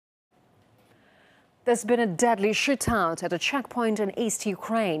There's been a deadly shootout at a checkpoint in East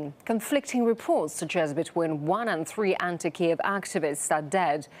Ukraine. Conflicting reports suggest between 1 and 3 anti-Kiev activists are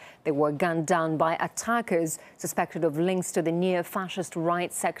dead. They were gunned down by attackers suspected of links to the neo-fascist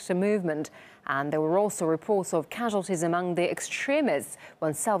Right Sector movement. And there were also reports of casualties among the extremists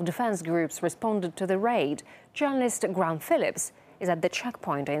when self-defense groups responded to the raid. Journalist Graham Phillips is at the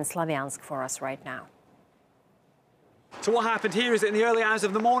checkpoint in Slavyansk for us right now. So what happened here is that in the early hours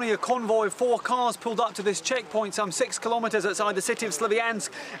of the morning, a convoy of 4 cars pulled up to this checkpoint some 6 kilometres outside the city of Slavyansk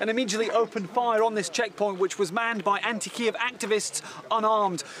and immediately opened fire on this checkpoint, which was manned by anti-Kiev activists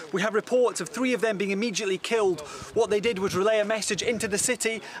unarmed. We have reports of 3 of them being immediately killed. What they did was relay a message into the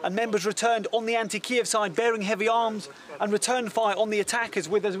city, and members returned on the anti-Kiev side bearing heavy arms and returned fire on the attackers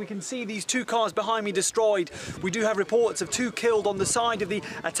with, as we can see, these 2 cars behind me destroyed. We do have reports of 2 killed on the side of the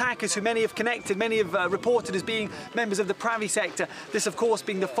attackers, who many have reported as being members of the Kiev Right Sector. This, of course,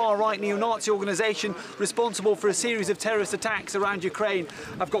 being the far-right neo-Nazi organisation responsible for a series of terrorist attacks around Ukraine.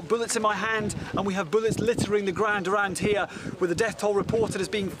 I've got bullets in my hand, and we have bullets littering the ground around here, with the death toll reported as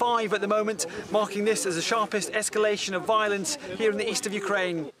being 5 at the moment, marking this as the sharpest escalation of violence here in the east of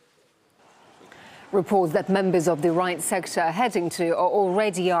Ukraine. Reports that members of the Right Sector are heading to or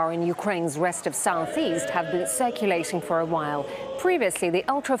already are in Ukraine's rest of southeast have been circulating for a while. Previously, the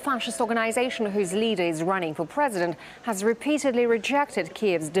ultra-fascist organization whose leader is running for president has repeatedly rejected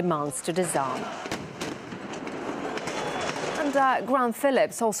Kiev's demands to disarm. And Graham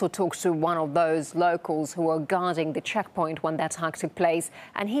Phillips also talked to one of those locals who were guarding the checkpoint when the attack took place,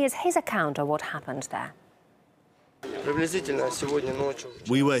 and here's his account of what happened there.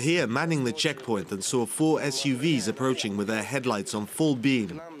 We were here manning the checkpoint and saw 4 SUVs approaching with their headlights on full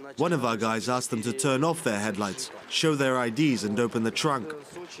beam. One of our guys asked them to turn off their headlights, show their IDs and open the trunk.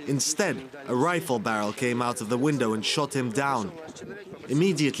 Instead, a rifle barrel came out of the window and shot him down.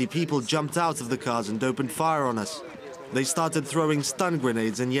 Immediately, people jumped out of the cars and opened fire on us. They started throwing stun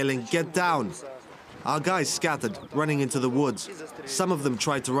grenades and yelling, "Get down!" Our guys scattered, running into the woods. Some of them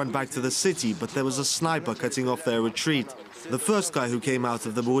tried to run back to the city, but there was a sniper cutting off their retreat. The first guy who came out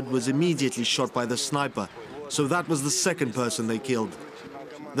of the wood was immediately shot by the sniper, so that was the second person they killed.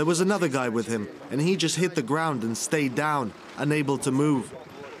 There was another guy with him, and he just hit the ground and stayed down, unable to move.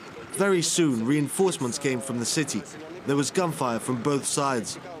 Very soon, reinforcements came from the city. There was gunfire from both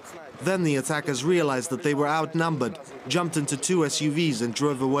sides. Then the attackers realized that they were outnumbered, jumped into 2 SUVs and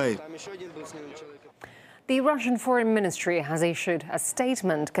drove away. The Russian Foreign Ministry has issued a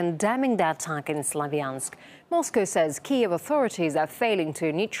statement condemning the attack in Slavyansk. Moscow says Kiev authorities are failing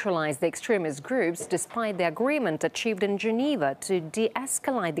to neutralize the extremist groups despite the agreement achieved in Geneva to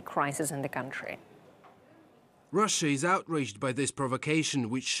de-escalate the crisis in the country. Russia is outraged by this provocation,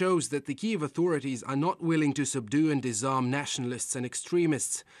 which shows that the Kiev authorities are not willing to subdue and disarm nationalists and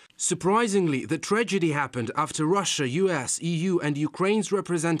extremists. Surprisingly, the tragedy happened after Russia, US, EU and Ukraine's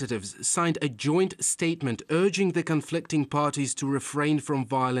representatives signed a joint statement urging the conflicting parties to refrain from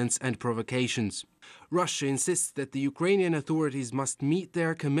violence and provocations. Russia insists that the Ukrainian authorities must meet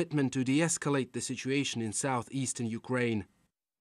their commitment to de-escalate the situation in southeastern Ukraine.